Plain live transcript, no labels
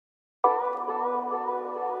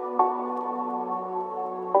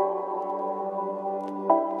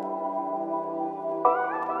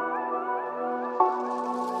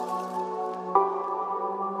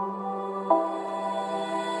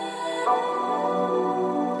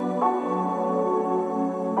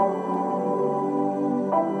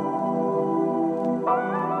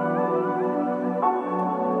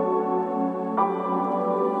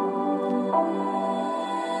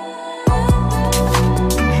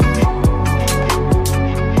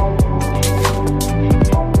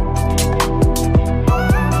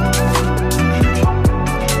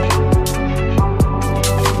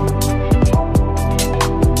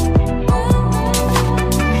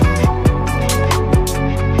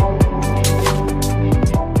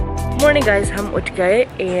morning guys, हम उठ गए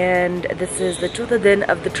and this is the चौथा दिन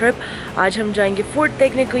of the trip. आज हम जाएंगे fort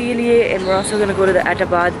देखने के लिए and we're also gonna go to the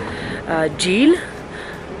Atabad Jeel.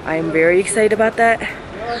 I am very excited about that.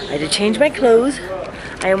 I had to change my clothes.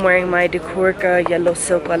 I am wearing my decor yellow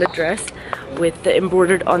silk wala dress with the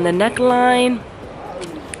embroidered on the neckline.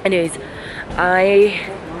 Anyways, I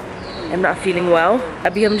am not feeling well.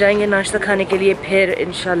 अभी हम जाएंगे नाश्ता खाने के लिए, फिर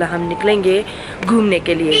इंशाल्लाह हम निकलेंगे घूमने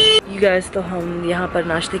के लिए. You guys, तो हम यहाँ पर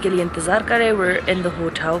नाश्ते के लिए इंतज़ार कर रहे हैं. We're in the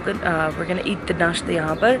hotel. We're gonna eat the नाश्ते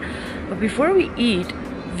यहाँ पर. But before we eat,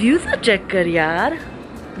 view तो check कर यार.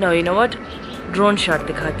 No, you know what? Drone shot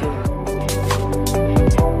दिखाती हूँ.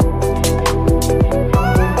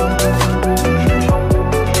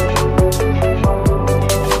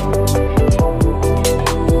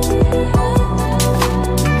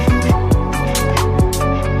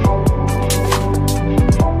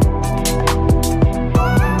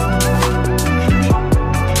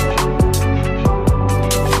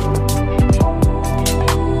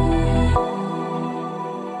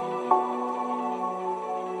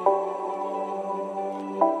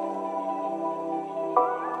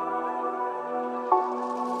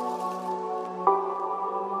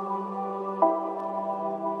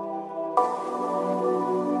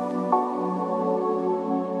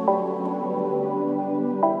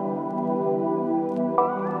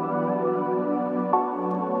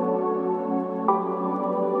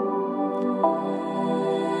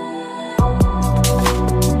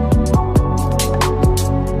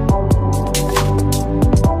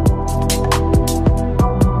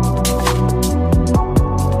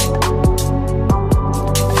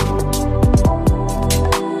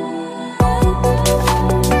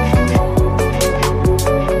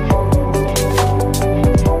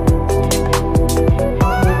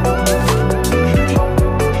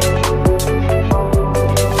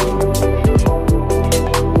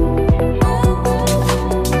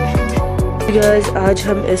 Guys, आज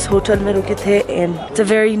हम इस होटल में रुके थे and it's a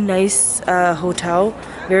very nice hotel,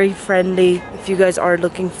 very friendly. If you guys are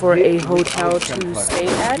looking for a hotel to stay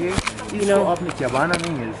at, you know,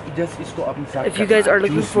 if you guys are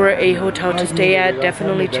looking for a hotel to stay at,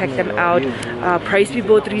 definitely check them out. Price भी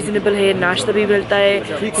बहुत reasonable है, नाश्ता भी मिलता है,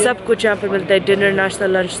 सब कुछ यहाँ पर मिलता है, dinner,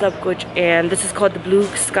 नाश्ता, lunch, सब कुछ. And this is called the Blue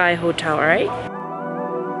Sky Hotel, alright?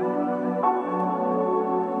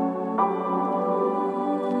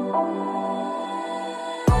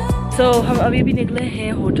 तो हम अभी भी निकले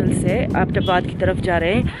हैं होटल से, अहमदाबाद की तरफ जा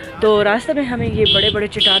रहे हैं. तो रास्ते में हमें ये बड़े बड़े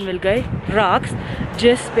चट्टान मिल गए, रॉक्स,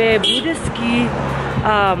 जिस पे बुद्धिस्ट की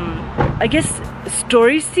आई गेस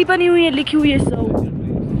स्टोरीज सी बनी हुई है, लिखी हुई है. सो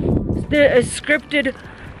स्क्रिप्टेड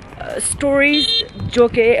स्टोरीज जो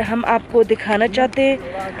कि हम आपको दिखाना चाहते हैं.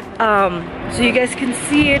 So you guys can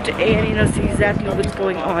see it and you know C exactly what's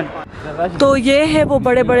going on. तो ये है वो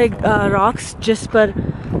बड़े बड़े रॉक्स जिस पर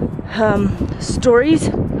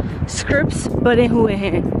स्टोरीज स्क्रिप्ट्स बने हुए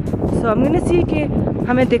हैं. सो I'm gonna see कि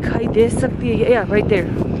हमें दिखाई दे सकती है. या राइट देयर.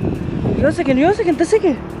 यो सेकंड तसे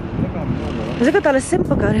के जैसे का ताला सिम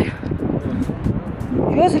पका रहे.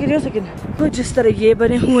 यो सेकंड. तो जिस तरह ये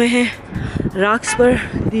बने हुए हैं रॉक्स पर,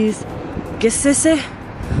 these किस्से से,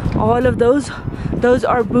 all of those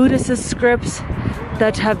are Buddhist scripts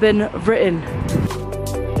that have been written.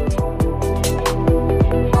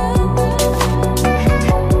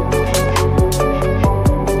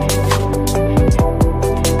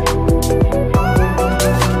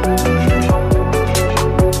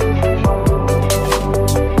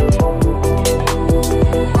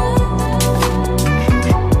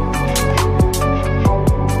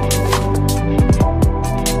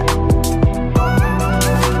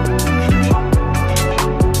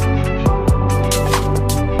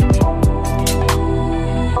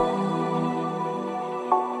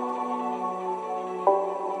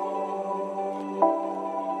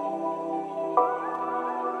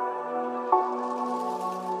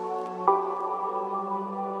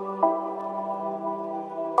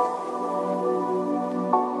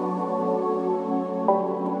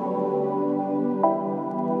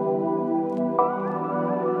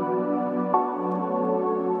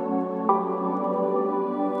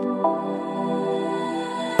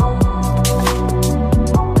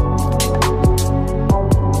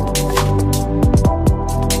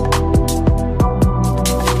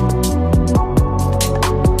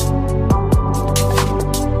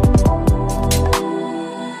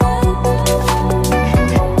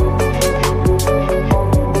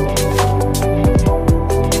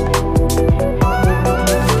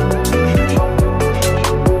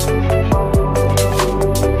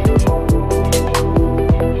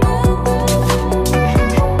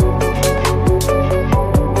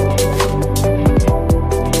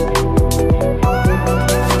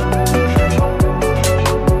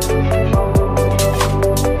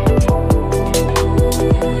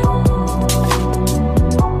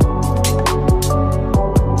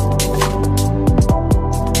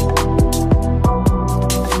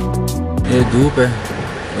 ये धूप है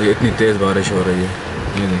और इतनी तेज बारिश हो रही है,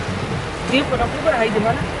 ये देखिए।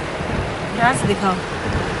 यहाँ से दिखाओ।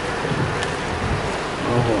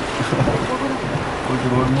 ओहो कुछ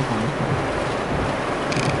रोड में पानी।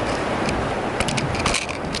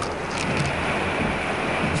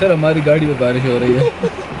 सर हमारी गाड़ी में बारिश हो रही है।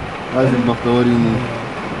 आज बख्तौर ही नहीं।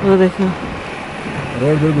 वो देखो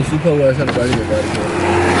रोड बिल्कुल सूखा हुआ है सर, गाड़ी में बारिश हो रही है।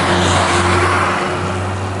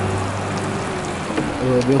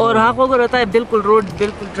 और हाँ को रहता है बिल्कुल रोड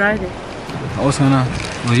बिल्कुल ड्राई है। और उसमें ना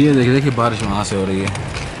वो ये देखिए बारिश वहाँ से हो रही है,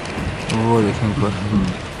 वो देखें ऊपर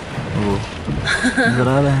वो नजर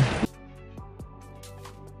आ रहा है।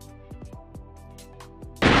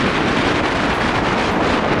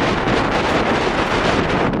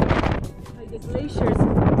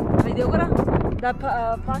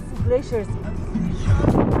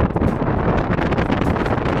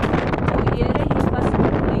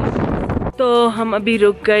 तो हम अभी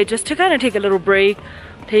रुक गए just to kind of take a little break,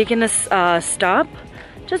 taking a stop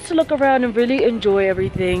just to look around and really enjoy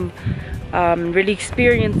everything, really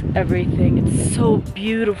experience everything. It's so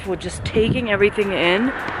beautiful just taking everything in.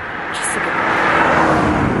 Just look at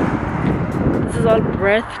this is all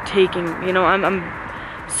breathtaking, you know. I'm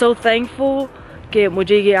so thankful कि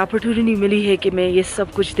मुझे ये opportunity मिली है कि मैं ये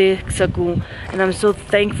सब कुछ देख सकूं, and I'm so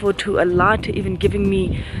thankful to Allah to even giving me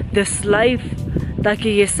this life ताकि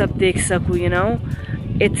ये सब देख सकूं, you know.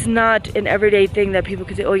 It's not an everyday thing that people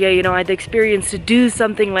can say, oh yeah, you know, I had the experience to do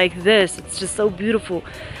something like this. It's just so beautiful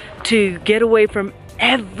to get away from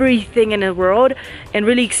everything in the world and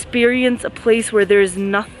really experience a place where there is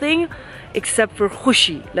nothing except for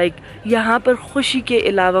khushi. Like यहाँ पर खुशी के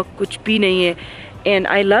अलावा कुछ भी नहीं है, and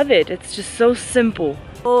I love it. It's just so simple.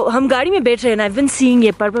 तो हम गाड़ी में बैठ रहे हैं and I've been seeing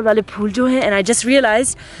ये पर्पल वाले फूल जो हैं, and I just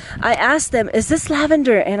realized, I asked them, is this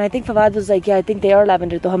lavender? And I think Fawad was like, yeah, I think they are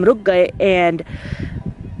lavender. तो हम रुक गए and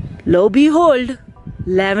lo behold,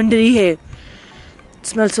 lavender ही है. It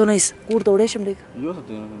smells so nice. कूड़ तोड़े शम्बे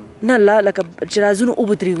ना ला लका जराजुन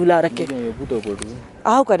उबतरी गुला रखे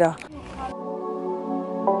आओ करा.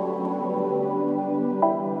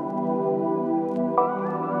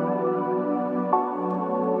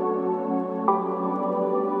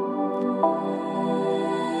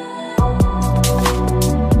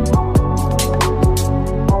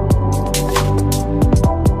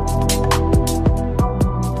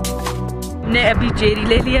 ने अभी चेरी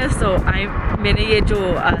ले लिया, so मैंने ये जो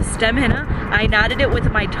स्टेम है ना, I knotted it with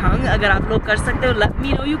my tongue. अगर आप लोग कर सकते हो, let me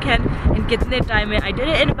know you can. And कितने टाइम में? I did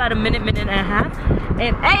it in about a minute and a half.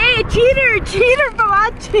 And hey, cheater,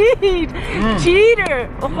 Fawad, cheater.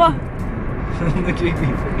 Oh.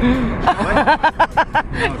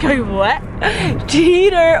 What?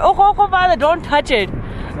 Cheater. Oh, Fawad, don't touch it.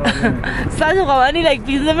 Sajo kawani like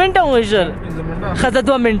 15 minutes मुश्किल. खज़ा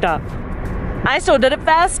 2 minute. I still did it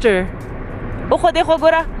faster. Oh, देखो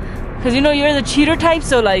गोरा. Because you know you're the cheater type,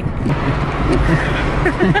 so like.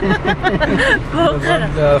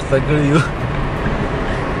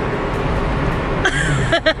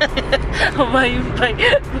 Humayun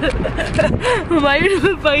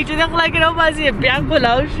bhai to look like an obasi a bianco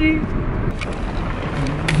laushi.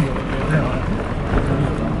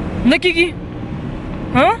 Nakiki?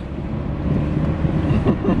 Huh?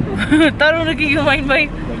 Taru Nakiki Humayun bhai.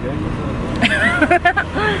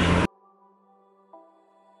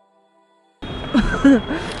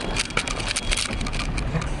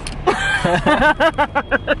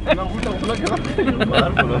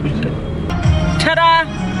 Ta-da!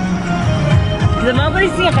 زمان بری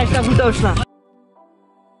سیه خشتا بوده اشنا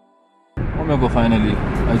او میگو فاینلی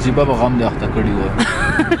عجیبا با غم ده اختا کردی وای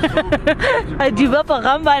عجیبا با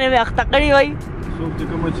غم بانه به اختا کردی وای شوف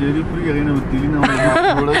تکا ما چهری خوری غینا بطیلی نمو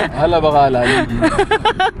حالا بقا حالا علیگی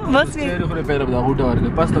بس چهری خوری پیدا بدا غوٹا ورگه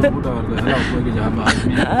پس تا غوٹا ورگه حالا اخوه که جهان با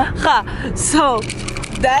آدمی خواہ so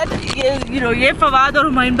that is, you know, ये फवाद और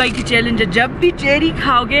हुमायूं भाई की challenge है. जब भी cherry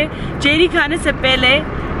खाओगे, cherry खाने से पहले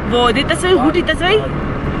वो दे तस्वीर हुटी तस्वीर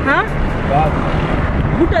हाँ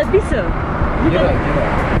हुटा भी सर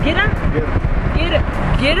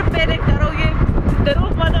गिर पहले करोगे डरो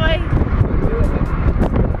मत भाई.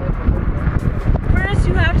 First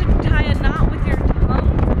you have to tie a knot with your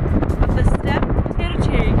tongue of the step, फिर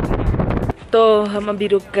चेरी. तो हम अभी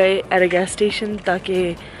रुक गए at a gas station ताकि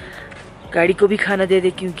गाड़ी को भी खाना दे दे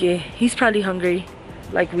क्योंकि he's probably hungry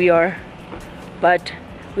like we are, but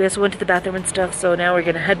we also went to the bathroom and stuff, so now we're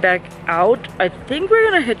gonna head back out. I think we're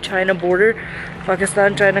gonna hit China border,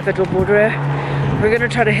 Pakistan China का जो border है, we're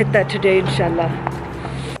gonna try to hit that today inshallah.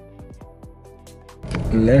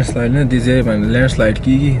 Landslide ने दीजिए मैं landslide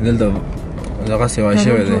की दिल तो जगह से वाशे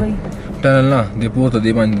हुए थे टनल ना दीपो तो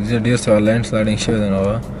दीपान दीजिए डेढ़ से landsliding शेयर देना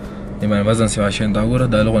होगा ये मैं वजन से आशें दागोरा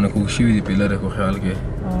दालों ने कोशिश भी पिलर को ख्याल के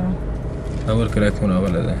दागोर करे तो ना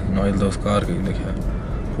वाले थे नॉइल दोस्त कार के लिखा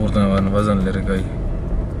पूरा वजन ले रखा ही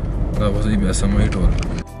दा बस ये भी ऐसा माइट हो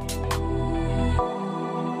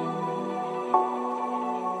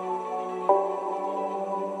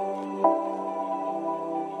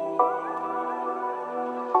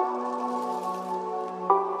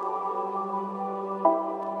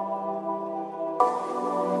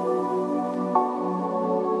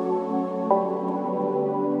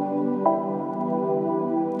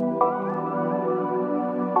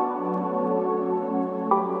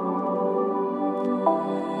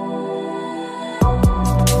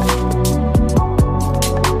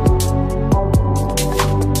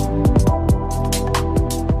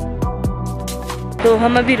तो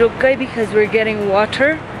हम अभी रुक गए because we're getting water,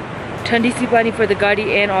 ठंडी सी पानी for the गाड़ी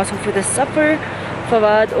and also for the supper.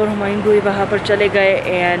 Fawad और हुमायूं भी वहाँ पर चले गए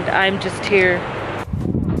and I'm just here.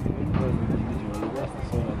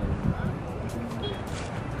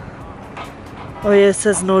 Oh yeah, it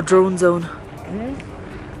says no drone zone.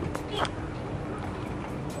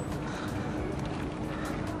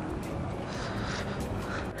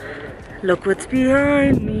 Look what's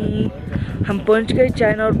behind me. हम पहुंच गए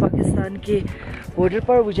चाइना और पाकिस्तान के border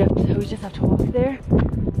पर. We just have to walk there.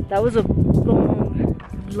 That was a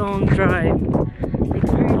long drive, like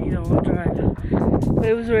a really long drive, but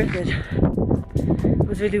it was worth it. It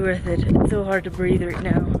was really worth it. It's so hard to breathe right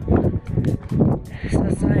now. So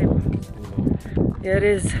it's time. Yeah, it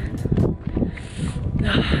is.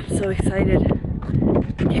 I'm so excited.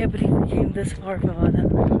 I can't believe we came this far from Ada.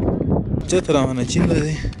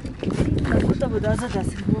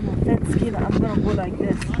 I'm gonna go like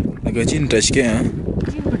this. Like chin touch ke hain?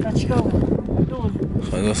 Chin पर touch का हो.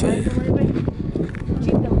 خلاص صحيح.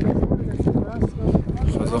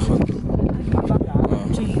 خلاص خلاص.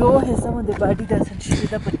 जो है समझ दे body doesn't shoot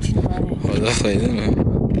the बच्ची मारे. خلاص صحيح ना.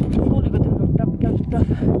 Slowly but टप टप टप.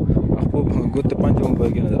 आपको गुत्ते पांच ऊपर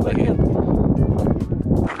के नजर लगे.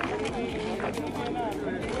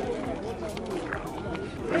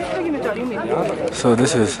 So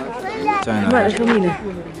this is China.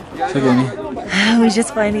 We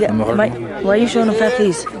just finally why are you showing a fat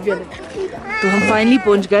face? तो हम finally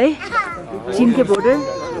पहुंच गए चीन के border,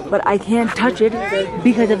 but I can't touch it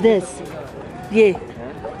because of this. ये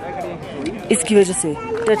इसकी वजह से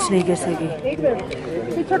touch नहीं कर सकी.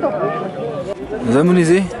 ज़मीनी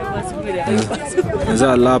से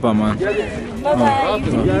ज़ा अल्लाह पामान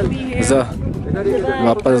ज़ा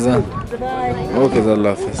वापस ज़ा ओके ज़ा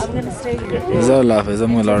अल्लाह हाफ़िज़ ज़ा अल्लाह हाफ़िज़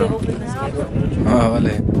हम लाड़ो हाँ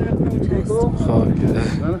वाले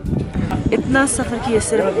इतना सफ़र किया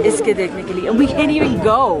सिर्फ इसके देखने के लिए and we can't even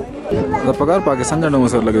go. ज़ा पकार पाकिस्तान जाने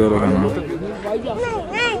मुझसे लगे दो लोग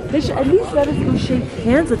They should at least let us go shake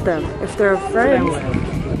hands with them if they're friends.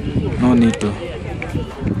 No need to.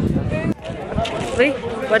 Wait,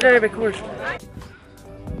 why did I record?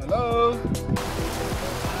 Hello.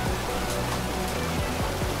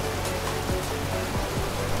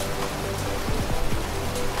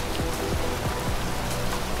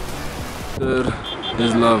 There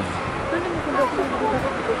is love.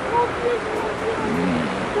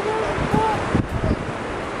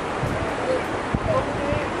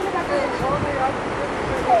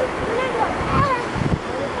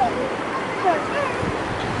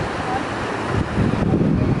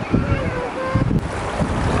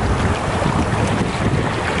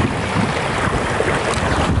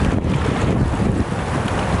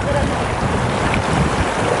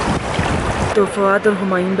 तो फवाद और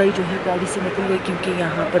हुमायूं भाई जो है गाड़ी से निकल गए क्योंकि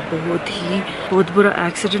यहाँ पर बहुत बुरा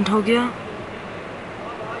एक्सीडेंट हो गया.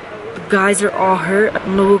 Guys are all hurt.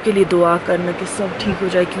 हम लोगों के लिए दुआ करना कि सब ठीक हो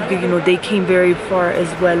जाए क्योंकि you know they came very far as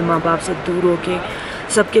well. माँ बाप से दूर होके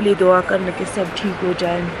सबके लिए दुआ करना कि सब ठीक हो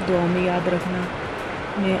जाए. दुआ में याद रखना.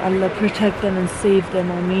 May Allah protect them and save them.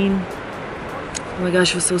 Ameen. Oh my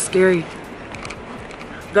gosh, it was so scary.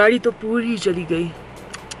 गाड़ी तो पूरी चली गई.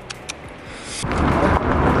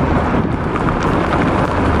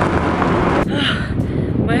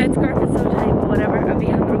 My headscarf is so tight, but whatever. अभी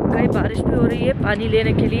हम रुक गए, बारिश भी हो रही है पानी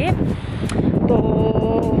लेने के लिए. तो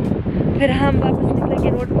फिर हम वापस निकलेंगे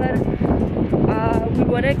रोड पर. We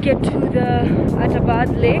wanna get to the Atabad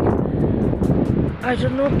lake. I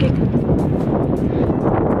don't know कि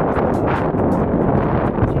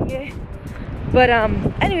but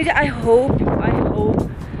anyways I hope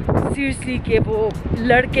seriously कि वो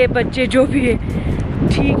लड़के बच्चे जो भी है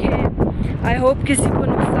ठीक है. I hope किसी को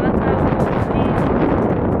नुकसान ना हो.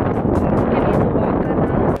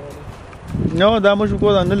 No, da mucho को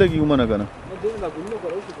अंदर लगी उमना करना.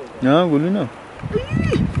 हाँ गुल्ली ना.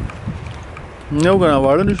 नहीं करना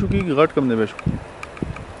वाड़ो नहीं शुकी घाट कम नहीं बेचो.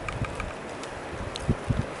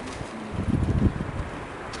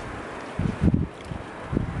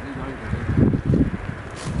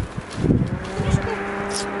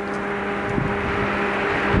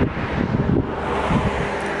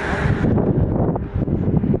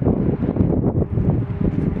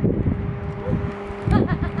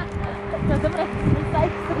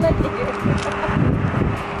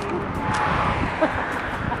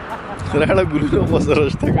 Será gulu no pasar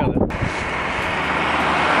esta cara.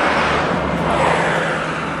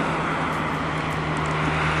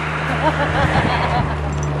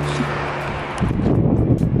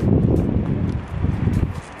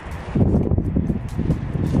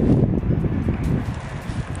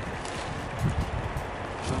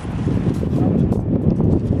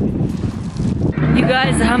 You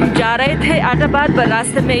guys, हम जा रहे थे आटाबाद पर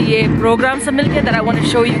रास्ते में ये प्रोग्राम सब मिल गया that I want to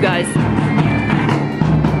show you guys.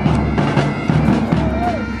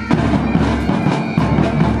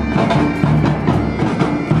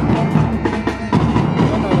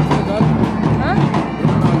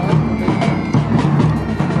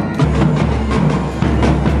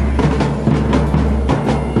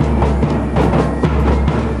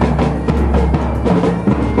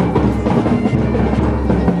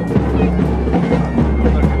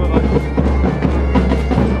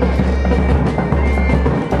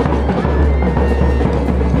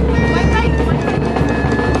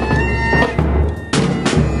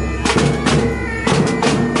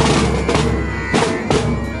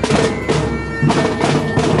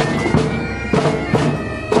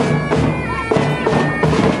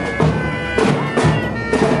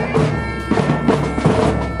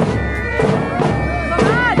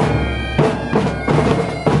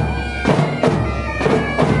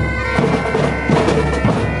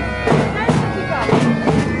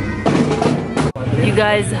 You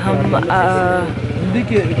guys, हम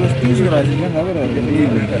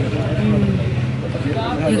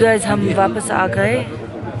You guys, हम वापस आ गए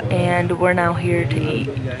and we're now here to eat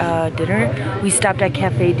dinner. We stopped at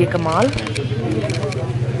Cafe de Kamal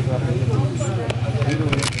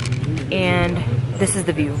and this is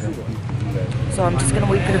the view. So I'm just gonna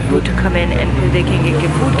wait for the food to come in and फिर देखेंगे कि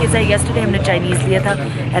food कैसा है. Yesterday हमने Chinese लिया था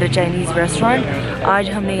at a Chinese restaurant. आज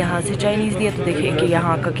हमने यहाँ से Chinese लिया तो देखेंगे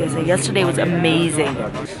यहाँ का कैसा है. Yesterday was amazing.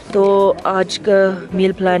 तो आज का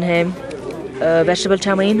meal plan है vegetable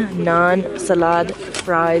chow mein, naan, salad,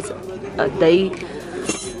 fries, dahi,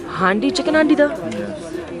 handi, chicken handi था.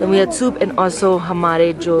 Then we had soup and also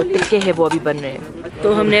हमारे जो टिक्के हैं वो अभी बन रहे हैं.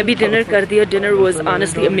 तो हमने अभी डिनर कर दिया. Dinner was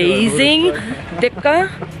honestly amazing. Tikka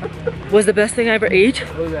was the best thing I ever ate.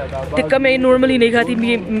 Tikka मैं normally नहीं खाती,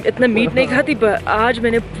 इतना मीट नहीं खाती, but आज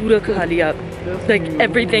मैंने पूरा खा लिया. Like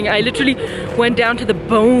everything. I literally went down to the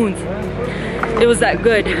bones. It was that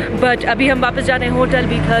good. But अभी हम वापस जा रहे हैं होटल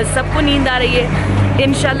because सबको नींद आ रही है.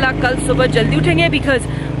 इंशाल्लाह कल सुबह जल्दी उठेंगे because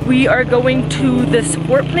we are going to the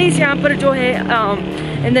sport place यहाँ पर जो है.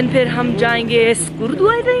 And then फिर हम जाएंगे स्कुर्दू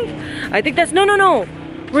I think that's no.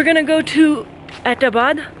 We're gonna go to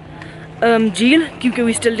Atabad झील क्योंकि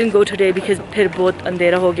we still didn't go today because फिर बहुत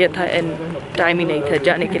अंधेरा हो गया था and टाइम ही नहीं था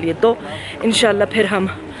जाने के लिए. तो इंशाल्लाह फिर हम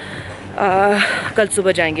कल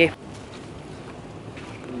सुबह जाएंगे.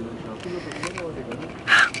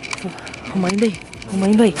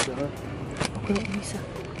 हुमायूं भाई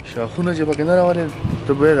शाखुना जब किधर आ रहे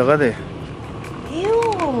तो बे लगा दे.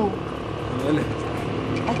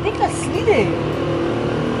 I think asli de.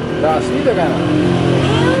 Da asli de kana.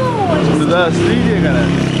 Da asli de kana.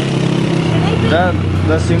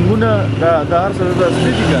 Da singuna da har sar da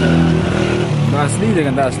asli de kana. Da asli de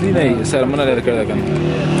kana. Da asli nahi sir mana le कर kana.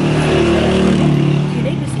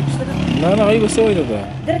 ना भाई गुस्सा हो जाता है.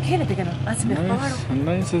 इधर खेलने पे करना. आज मैं बाहर.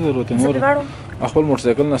 नहीं से जरूरत है. और अखबार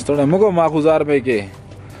मोटरसाइकिल नस्टोड़ा मगो माँ गुजार बे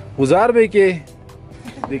के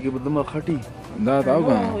देखिए बदमा खटी दात आओ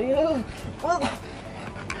कहाँ.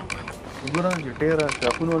 गुरान जटेरा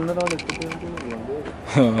चाकू नॉल ना